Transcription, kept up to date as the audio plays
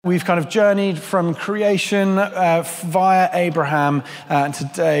We've kind of journeyed from creation via Abraham, and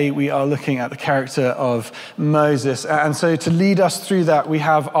today we are looking at the character of Moses. And so to lead us through that, we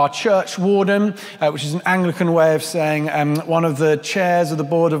have our church warden, which is an Anglican way of saying one of the chairs of the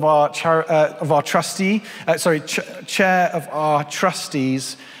board of our chair of our trustees here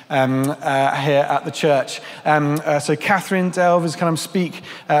at the church. So Catherine Delve is going to speak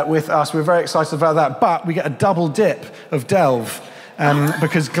with us. We're very excited about that, but we get a double dip of Delve.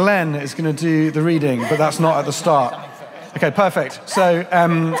 Because Glenn is going to do the reading, but that's not at the start. Okay, perfect. So,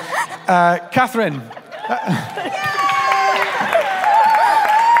 Catherine.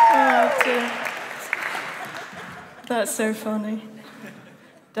 That's so funny.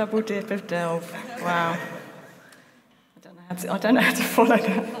 Double dip of Delve. Wow. I don't know how to follow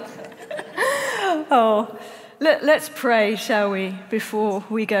that. Let's pray, shall we, before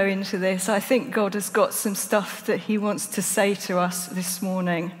we go into this. I think God has got some stuff that he wants to say to us this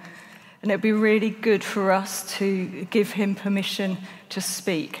morning. And it'd be really good for us to give him permission to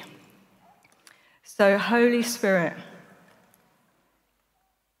speak. So, Holy Spirit,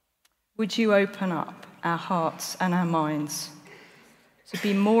 would you open up our hearts and our minds to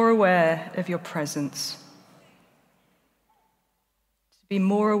be more aware of your presence, to be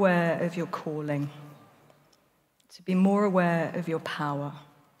more aware of your calling, to be more aware of your power.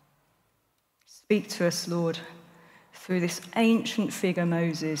 Speak to us, Lord, through this ancient figure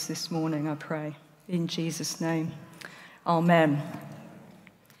Moses this morning, I pray. In Jesus' name, amen.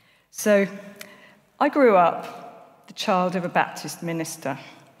 So, I grew up the child of a Baptist minister.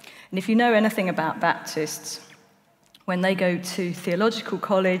 And if you know anything about Baptists, when they go to theological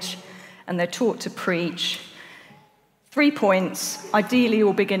college and they're taught to preach, 3 points, ideally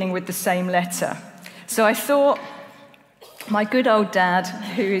all beginning with the same letter. So I thought, my good old dad,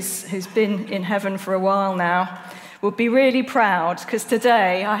 who's been in heaven for a while now, will be really proud, because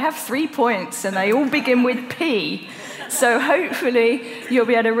today I have 3 points and they all begin with P. So hopefully you'll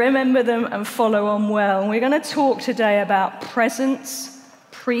be able to remember them and follow on well. And we're going to talk today about presence,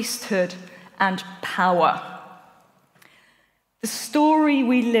 priesthood, and power. The story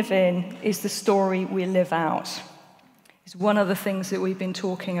we live in is the story we live out. It's one of the things that we've been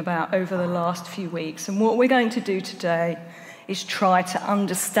talking about over the last few weeks. And what we're going to do today is try to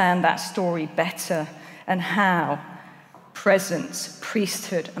understand that story better, and how presence,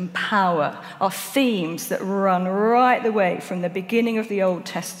 priesthood, and power are themes that run right the way from the beginning of the Old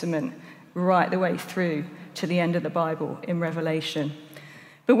Testament right the way through to the end of the Bible in Revelation.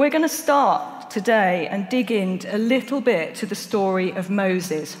 But we're going to start today and dig in a little bit to the story of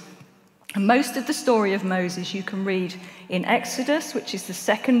Moses. And most of the story of Moses you can read in Exodus, which is the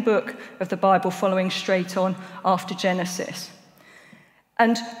second book of the Bible following straight on after Genesis.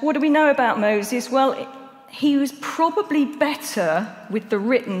 And what do we know about Moses? Well, he was probably better with the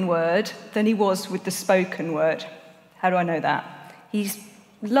written word than he was with the spoken word. How do I know that? He's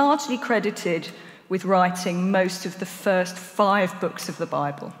largely credited with writing most of the first 5 books of the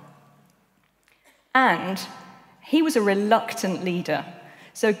Bible. And he was a reluctant leader.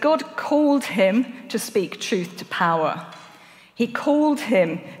 So God called him to speak truth to power. He called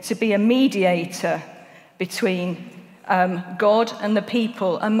him to be a mediator between God and the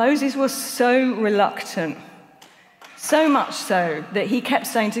people. And Moses was so reluctant, so much so that he kept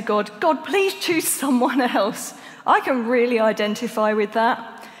saying to God, God, please choose someone else. I can really identify with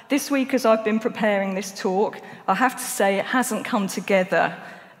that. This week, as I've been preparing this talk, I have to say it hasn't come together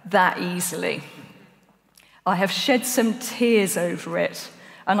that easily. I have shed some tears over it.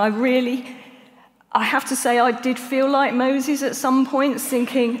 And I have to say, I did feel like Moses at some points,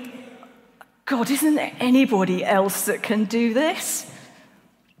 thinking, God, isn't there anybody else that can do this?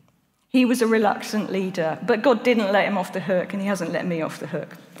 He was a reluctant leader, but God didn't let him off the hook, and he hasn't let me off the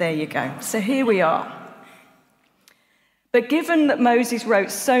hook. There you go. So here we are. But given that Moses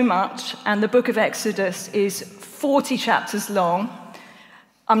wrote so much, and the book of Exodus is 40 chapters long,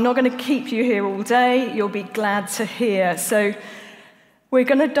 I'm not going to keep you here all day. You'll be glad to hear. So we're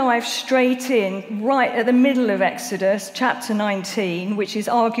going to dive straight in, right at the middle of Exodus, chapter 19, which is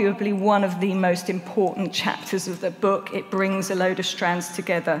arguably one of the most important chapters of the book. It brings a load of strands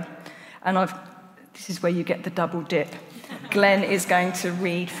together. And this is where you get the double dip. Glenn is going to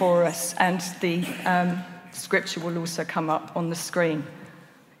read for us, and the scripture will also come up on the screen.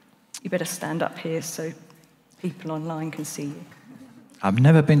 You better stand up here so people online can see you. I've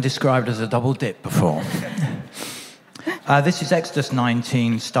never been described as a double dip before. This is Exodus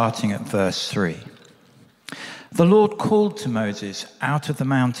 19, starting at verse 3. The Lord called to Moses out of the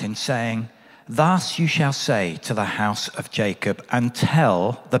mountain, saying, Thus you shall say to the house of Jacob, and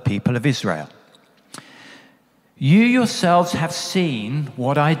tell the people of Israel, You yourselves have seen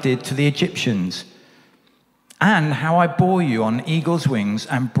what I did to the Egyptians, and how I bore you on eagle's wings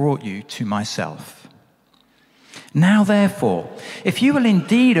and brought you to myself. Now therefore, if you will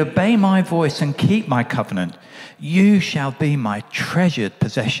indeed obey my voice and keep my covenant, you shall be my treasured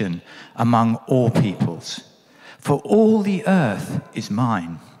possession among all peoples, for all the earth is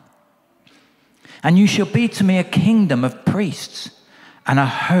mine. And you shall be to me a kingdom of priests and a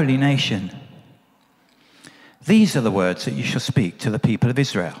holy nation. These are the words that you shall speak to the people of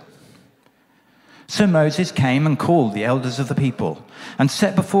Israel. So Moses came and called the elders of the people and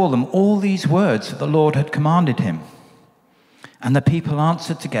set before them all these words that the Lord had commanded him. And the people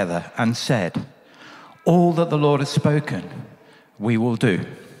answered together and said, all that the Lord has spoken, we will do.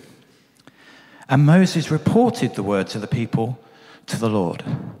 And Moses reported the words of the people to the Lord.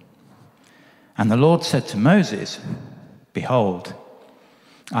 And the Lord said to Moses, behold,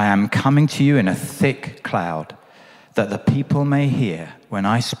 I am coming to you in a thick cloud, that the people may hear when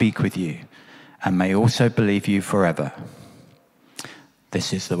I speak with you, and may also believe you forever.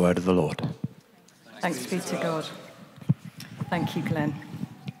 This is the word of the Lord. Thanks be to God. Thank you, Glenn.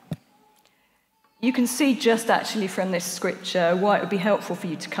 You can see just actually from this scripture why it would be helpful for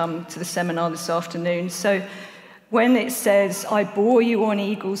you to come to the seminar this afternoon. So when it says, I bore you on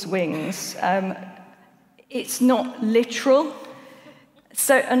eagle's wings, it's not literal.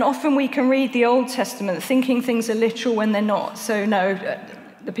 So, and often we can read the Old Testament thinking things are literal when they're not. So no,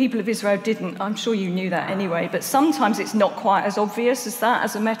 the people of Israel didn't. I'm sure you knew that anyway, but sometimes it's not quite as obvious as that,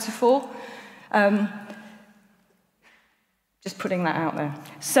 as a metaphor. Just putting that out there.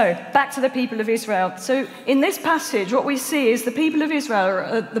 So, back to the people of Israel. So, in this passage, what we see is the people of Israel are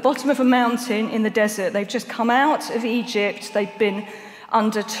at the bottom of a mountain in the desert. They've just come out of Egypt. They've been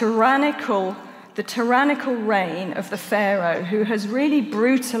under the tyrannical reign of the Pharaoh, who has really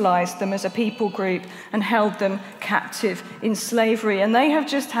brutalized them as a people group and held them captive in slavery. And they have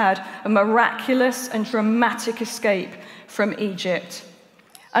just had a miraculous and dramatic escape from Egypt.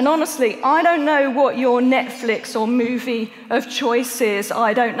 And honestly, I don't know what your Netflix or movie of choice is.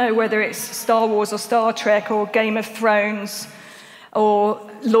 I don't know whether it's Star Wars or Star Trek or Game of Thrones or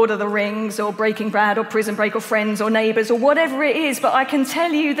Lord of the Rings or Breaking Bad or Prison Break or Friends or Neighbours or whatever it is, but I can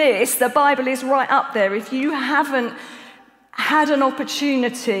tell you this, the Bible is right up there. If you haven't had an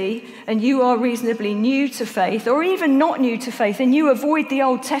opportunity and you are reasonably new to faith or even not new to faith and you avoid the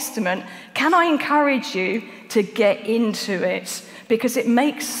Old Testament, can I encourage you to get into it? Because it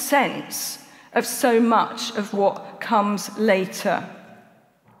makes sense of so much of what comes later.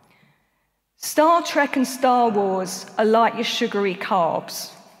 Star Trek and Star Wars are like your sugary carbs.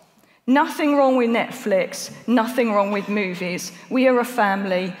 Nothing wrong with Netflix, nothing wrong with movies. We are a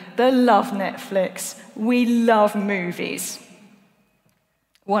family that love Netflix. We love movies.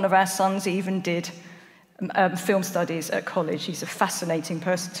 One of our sons even did film studies at college. He's a fascinating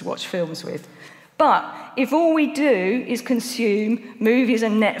person to watch films with. But if all we do is consume movies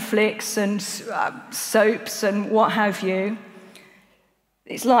and Netflix and soaps and what have you,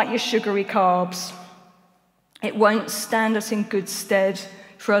 it's like your sugary carbs. It won't stand us in good stead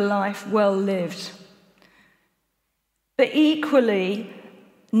for a life well lived. But equally,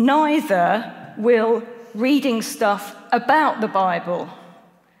 neither will reading stuff about the Bible.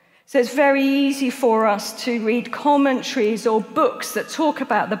 So it's very easy for us to read commentaries or books that talk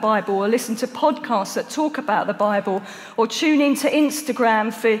about the Bible, or listen to podcasts that talk about the Bible, or tune into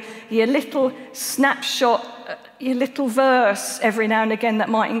Instagram for your little snapshot, your little verse every now and again that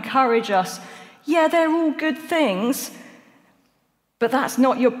might encourage us. Yeah, they're all good things, but that's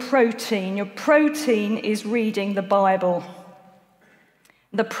not your protein. Your protein is reading the Bible.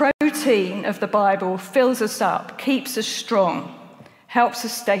 The protein of the Bible fills us up, keeps us strong, helps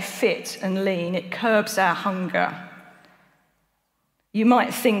us stay fit and lean. It curbs our hunger. You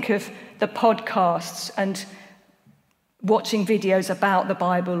might think of the podcasts and watching videos about the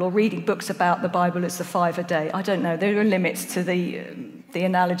Bible or reading books about the Bible as the 5 a day. I don't know. There are limits to the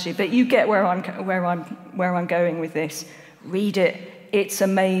analogy, but you get where I'm going with this. Read it. It's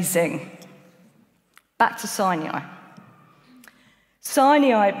amazing. Back to Sinai.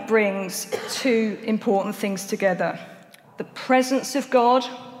 Sinai brings two important things together: the presence of God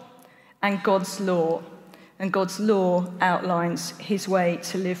and God's law. And God's law outlines his way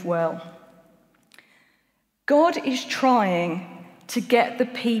to live well. God is trying to get the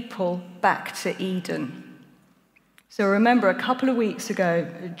people back to Eden. So remember, a couple of weeks ago,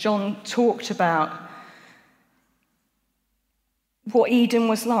 John talked about what Eden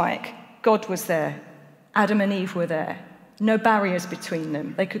was like. God was there. Adam and Eve were there. No barriers between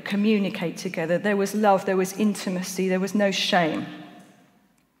them. They could communicate together. There was love. There was intimacy. There was no shame.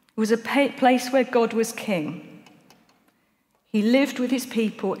 It was a place where God was king. He lived with his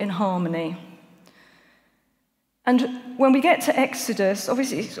people in harmony. And when we get to Exodus,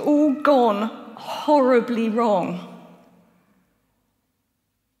 obviously it's all gone horribly wrong.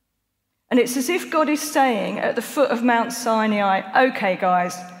 And it's as if God is saying at the foot of Mount Sinai, okay,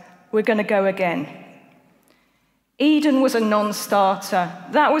 guys, we're going to go again. Eden was a non-starter.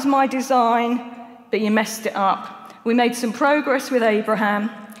 That was my design, but you messed it up. We made some progress with Abraham.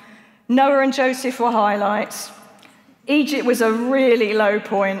 Noah and Joseph were highlights. Egypt was a really low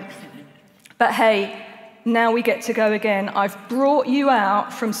point. But hey, now we get to go again. I've brought you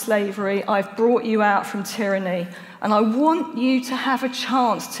out from slavery. I've brought you out from tyranny. And I want you to have a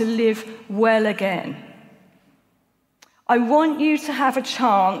chance to live well again. I want you to have a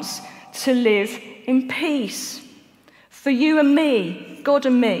chance to live in peace. For you and me, God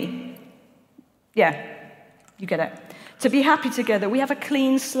and me. Yeah, you get it. To be happy together, we have a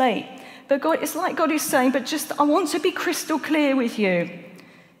clean slate. But God, it's like God is saying, but just, I want to be crystal clear with you.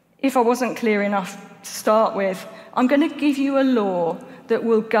 If I wasn't clear enough to start with, I'm going to give you a law that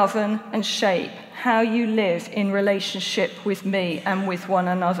will govern and shape how you live in relationship with me and with one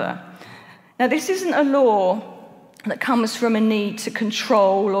another. Now, this isn't a law that comes from a need to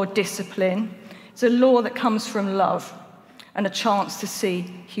control or discipline. It's a law that comes from love and a chance to see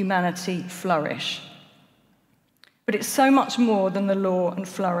humanity flourish. But it's so much more than the law and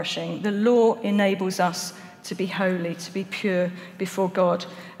flourishing. The law enables us to be holy, to be pure before God.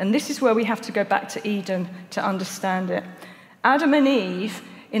 And this is where we have to go back to Eden to understand it. Adam and Eve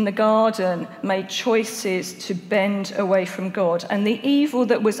in the garden made choices to bend away from God, and the evil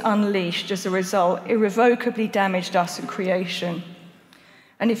that was unleashed as a result irrevocably damaged us in creation.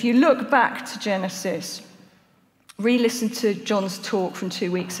 And if you look back to Genesis, re-listen to John's talk from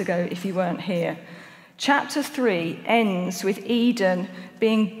 2 weeks ago if you weren't here. Chapter 3 ends with Eden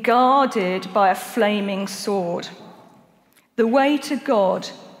being guarded by a flaming sword. The way to God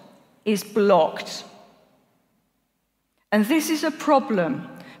is blocked. And this is a problem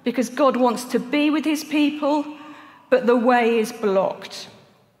because God wants to be with his people, but the way is blocked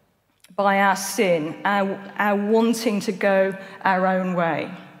by our sin, our wanting to go our own way.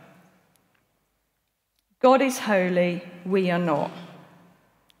 God is holy, we are not.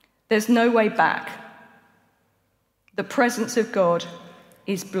 There's no way back. The presence of God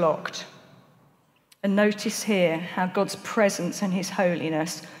is blocked. And notice here how God's presence and his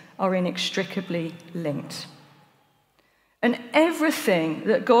holiness are inextricably linked. And everything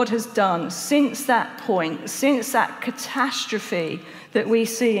that God has done since that point, since that catastrophe that we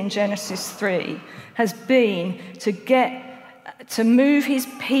see in Genesis 3, has been to move his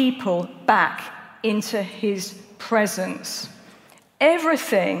people back into his presence.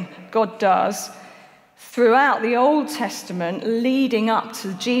 Everything God does throughout the Old Testament leading up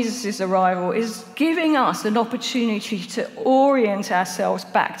to Jesus' arrival is giving us an opportunity to orient ourselves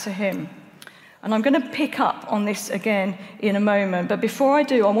back to him. And I'm going to pick up on this again in a moment. But before I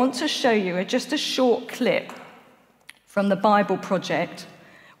do, I want to show you just a short clip from the Bible Project,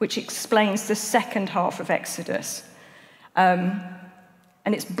 which explains the second half of Exodus. And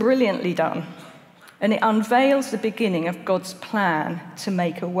it's brilliantly done. And it unveils the beginning of God's plan to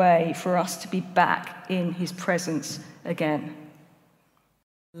make a way for us to be back in his presence again.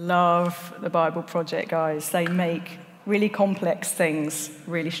 Love the Bible Project, guys. They make really complex things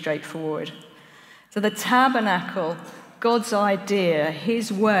really straightforward. So the tabernacle, God's idea,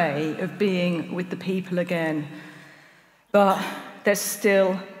 his way of being with the people again. But there's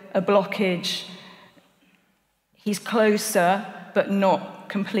still a blockage. He's closer, but not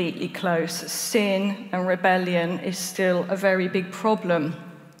completely close. Sin and rebellion is still a very big problem.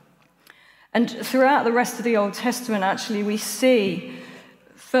 And throughout the rest of the Old Testament, actually, we see,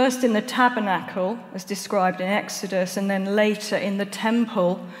 first in the tabernacle, as described in Exodus, and then later in the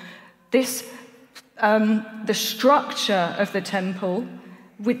temple, the structure of the temple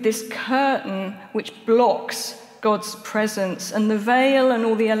with this curtain which blocks God's presence, and the veil and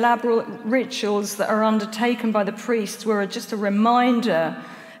all the elaborate rituals that are undertaken by the priests were just a reminder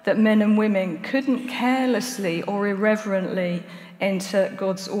that men and women couldn't carelessly or irreverently enter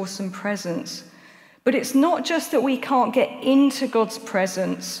God's awesome presence. But it's not just that we can't get into God's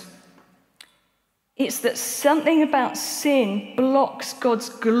presence. It's that something about sin blocks God's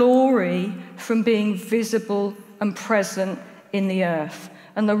glory from being visible and present in the earth.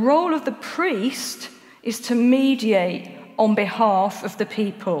 And the role of the priest is to mediate on behalf of the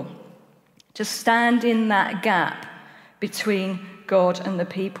people, to stand in that gap between God and the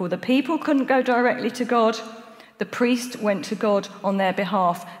people. The people couldn't go directly to God. The priest went to God on their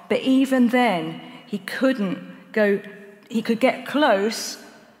behalf. But even then, he couldn't go, he could get close,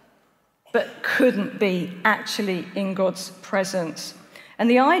 but couldn't be actually in God's presence. And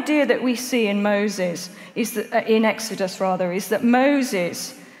the idea that we see in Moses is that, in Exodus rather, is that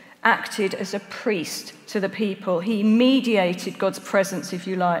Moses acted as a priest to the people. He mediated God's presence, if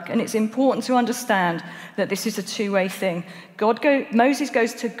you like. And it's important to understand that this is a two-way thing. Moses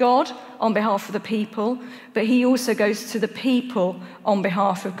goes to God on behalf of the people, but he also goes to the people on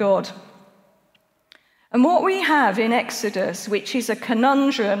behalf of God. And what we have in Exodus, which is a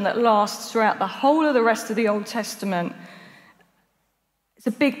conundrum that lasts throughout the whole of the rest of the Old Testament, it's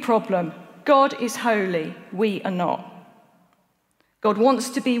a big problem. God is holy, we are not. God wants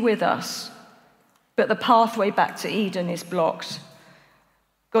to be with us, but the pathway back to Eden is blocked.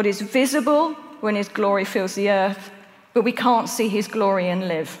 God is visible when his glory fills the earth, but we can't see his glory and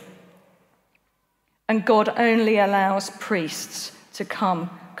live. And God only allows priests to come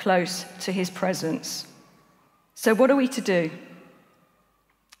close to his presence. So what are we to do?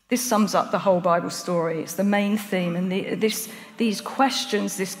 This sums up the whole Bible story. It's the main theme. And these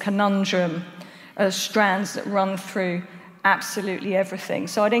questions, this conundrum, are strands that run through absolutely everything.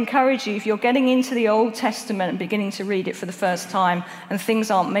 So I'd encourage you, if you're getting into the Old Testament and beginning to read it for the first time and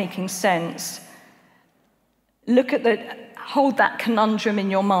things aren't making sense, hold that conundrum in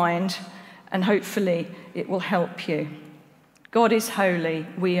your mind, and hopefully it will help you. God is holy,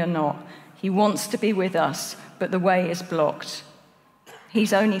 we are not. He wants to be with us, but the way is blocked.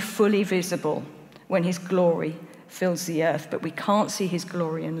 He's only fully visible when his glory fills the earth, but we can't see his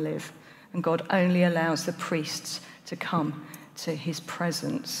glory and live. And God only allows the priests to come to his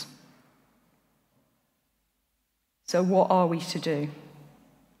presence. So what are we to do?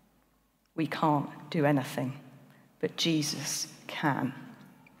 We can't do anything, but Jesus can.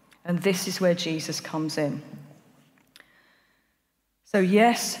 And this is where Jesus comes in. So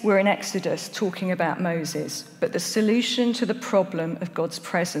yes, we're in Exodus talking about Moses, but the solution to the problem of God's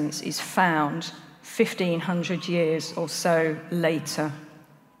presence is found 1,500 years or so later.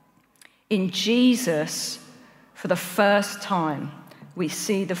 In Jesus, for the first time, we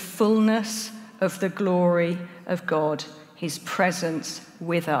see the fullness of the glory of God, his presence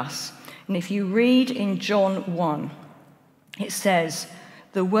with us. And if you read in John 1, it says,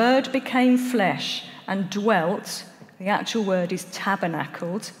 "The Word became flesh and dwelt." The actual word is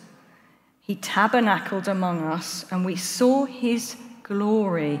tabernacled. He tabernacled among us, and we saw his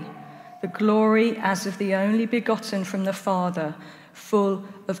glory, the glory as of the only begotten from the Father, full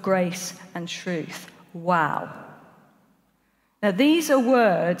of grace and truth. Wow. Now, these are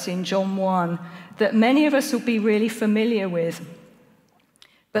words in John 1 that many of us will be really familiar with.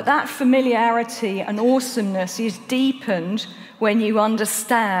 But that familiarity and awesomeness is deepened when you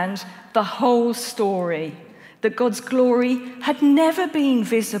understand the whole story. That God's glory had never been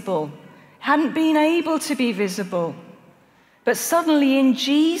visible, hadn't been able to be visible. But suddenly in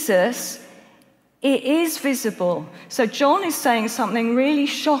Jesus, it is visible. So John is saying something really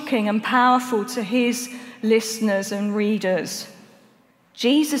shocking and powerful to his listeners and readers.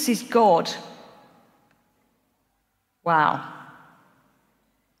 Jesus is God. Wow.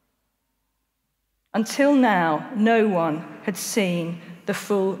 Until now, no one had seen the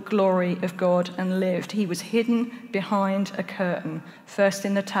full glory of God and lived. He was hidden behind a curtain, first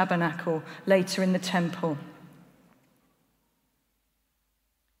in the tabernacle, later in the temple.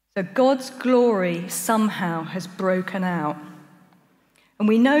 So God's glory somehow has broken out. And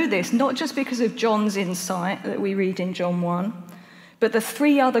we know this not just because of John's insight that we read in John 1, but the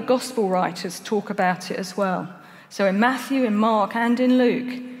three other gospel writers talk about it as well. So in Matthew, in Mark, and in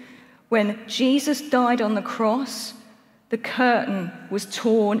Luke, when Jesus died on the cross, the curtain was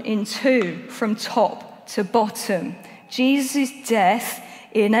torn in two from top to bottom. Jesus' death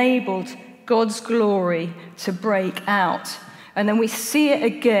enabled God's glory to break out. And then we see it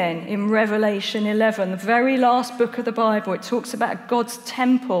again in Revelation 11, the very last book of the Bible. It talks about God's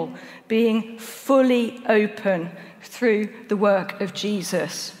temple being fully open through the work of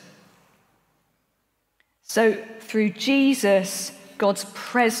Jesus. So through Jesus, God's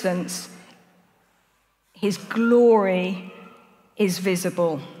presence, his glory is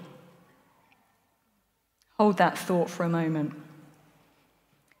visible. Hold that thought for a moment.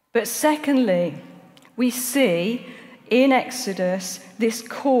 But secondly, we see in Exodus this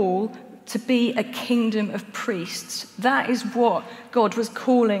call to be a kingdom of priests. That is what God was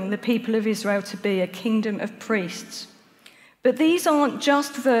calling the people of Israel to be, a kingdom of priests. But these aren't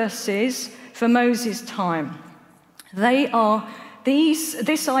just verses for Moses' time.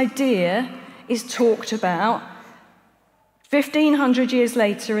 This idea is talked about 1,500 years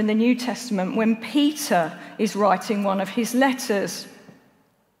later in the New Testament when Peter is writing one of his letters.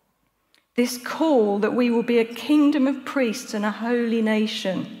 This call that we will be a kingdom of priests and a holy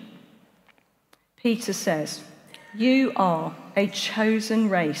nation. Peter says, "You are a chosen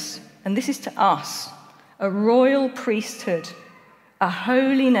race," and this is to us, "a royal priesthood, a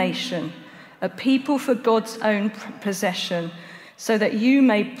holy nation, a people for God's own possession, so that you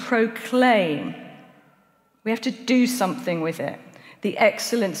may proclaim," we have to do something with it, "the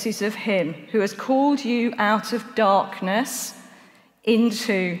excellencies of him who has called you out of darkness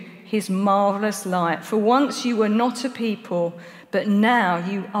into his marvelous light. For once you were not a people, but now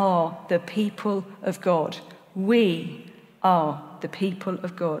you are the people of God." We are the people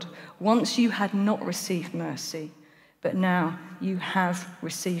of God. Once you had not received mercy, but now you have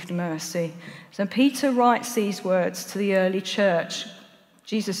received mercy. So Peter writes these words to the early church.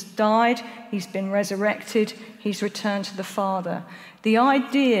 Jesus died, he's been resurrected, he's returned to the Father. The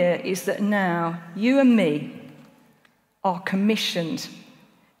idea is that now you and me are commissioned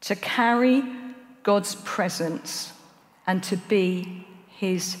to carry God's presence and to be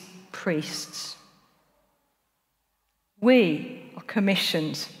his priests. We are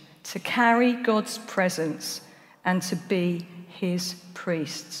commissioned to carry God's presence and to be his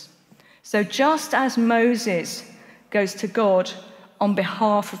priests. So just as Moses goes to God on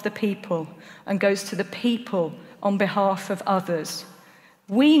behalf of the people and goes to the people on behalf of others,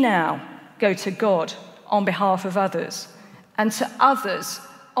 we now go to God on behalf of others and to others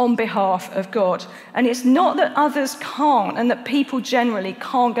on behalf of God. And it's not that others can't and that people generally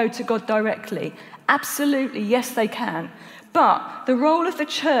can't go to God directly. Absolutely, yes, they can. But the role of the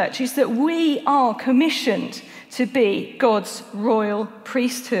church is that we are commissioned to be God's royal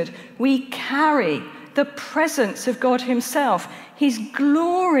priesthood. We carry the presence of God himself. His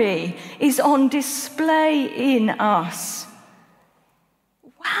glory is on display in us.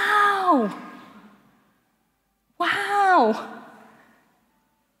 Wow! Wow!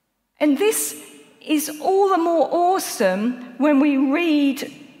 And this is all the more awesome when we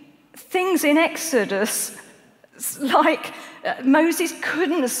read things in Exodus like Moses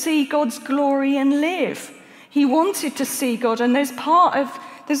couldn't see God's glory and live. He wanted to see God, and there's a part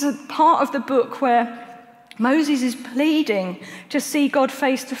of the book where Moses is pleading to see God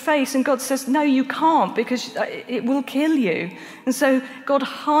face to face, and God says, "No, you can't, because it will kill you." And so God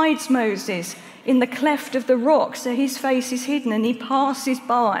hides Moses in the cleft of the rock, so his face is hidden, and he passes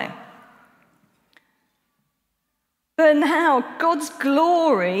by. But now God's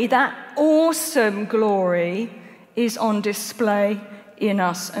glory, that awesome glory, is on display in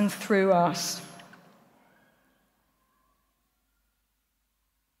us and through us.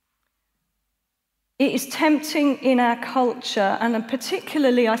 It is tempting in our culture, and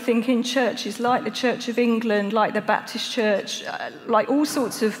particularly I think in churches like the Church of England, like the Baptist Church, like all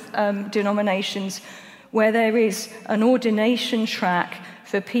sorts of denominations, where there is an ordination track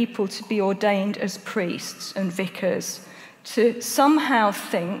for people to be ordained as priests and vicars, to somehow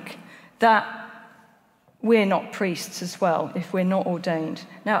think that we're not priests as well if we're not ordained.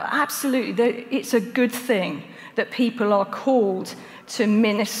 Now, absolutely, it's a good thing that people are called to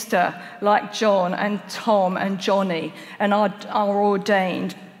minister like John and Tom and Johnny and are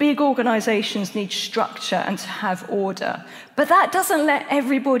ordained. Big organizations need structure and to have order. But that doesn't let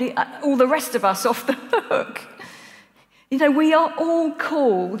everybody, all the rest of us, off the hook. You know, we are all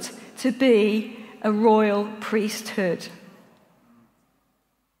called to be a royal priesthood.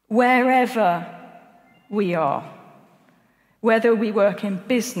 Wherever we are, whether we work in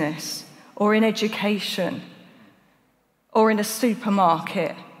business or in education or in a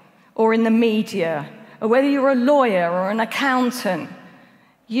supermarket or in the media, or whether you're a lawyer or an accountant,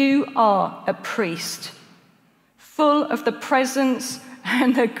 you are a priest, full of the presence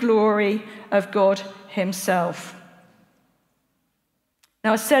and the glory of God himself.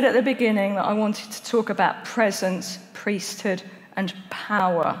 Now, I said at the beginning that I wanted to talk about presence, priesthood, and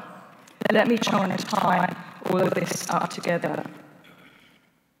power. Let me try and tie all of this up together.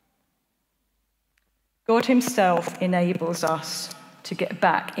 God himself enables us to get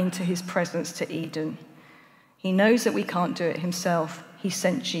back into his presence to Eden. He knows that we can't do it himself. He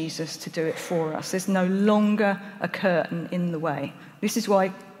sent Jesus to do it for us. There's no longer a curtain in the way. This is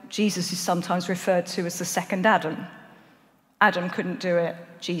why Jesus is sometimes referred to as the second Adam. Adam couldn't do it,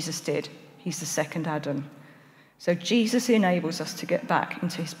 Jesus did. He's the second Adam. So Jesus enables us to get back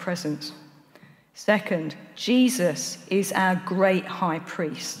into his presence. Second, Jesus is our great high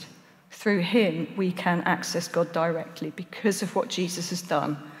priest. Through him, we can access God directly. Because of what Jesus has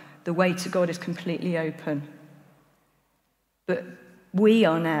done, the way to God is completely open. But we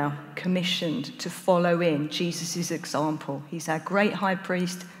are now commissioned to follow in Jesus' example. He's our great high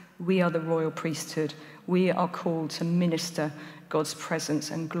priest. We are the royal priesthood. We are called to minister God's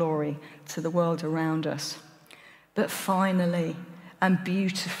presence and glory to the world around us. But finally and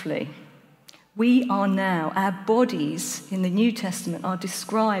beautifully, We are now, our bodies in the New Testament are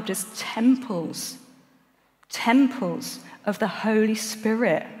described as temples of the Holy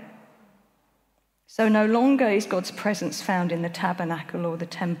Spirit. So no longer is God's presence found in the tabernacle or the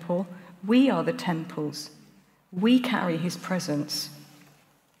temple. We are the temples. We carry his presence.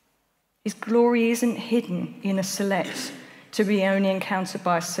 His glory isn't hidden in a select, to be only encountered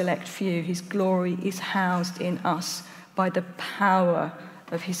by a select few. His glory is housed in us by the power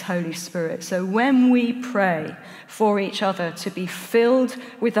of his Holy Spirit. So when we pray for each other to be filled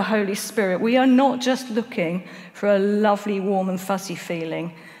with the Holy Spirit, we are not just looking for a lovely, warm and fuzzy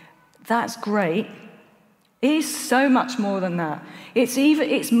feeling. That's great. It is so much more than that.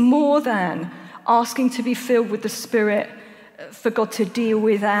 It's more than asking to be filled with the Spirit for God to deal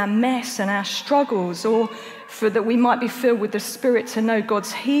with our mess and our struggles, or for that we might be filled with the Spirit to know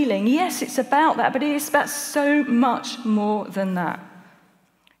God's healing. Yes, it's about that, but it is about so much more than that.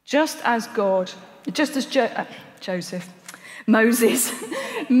 Just as Moses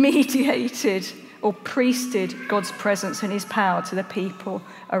mediated or priested God's presence and his power to the people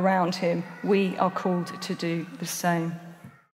around him, we are called to do the same.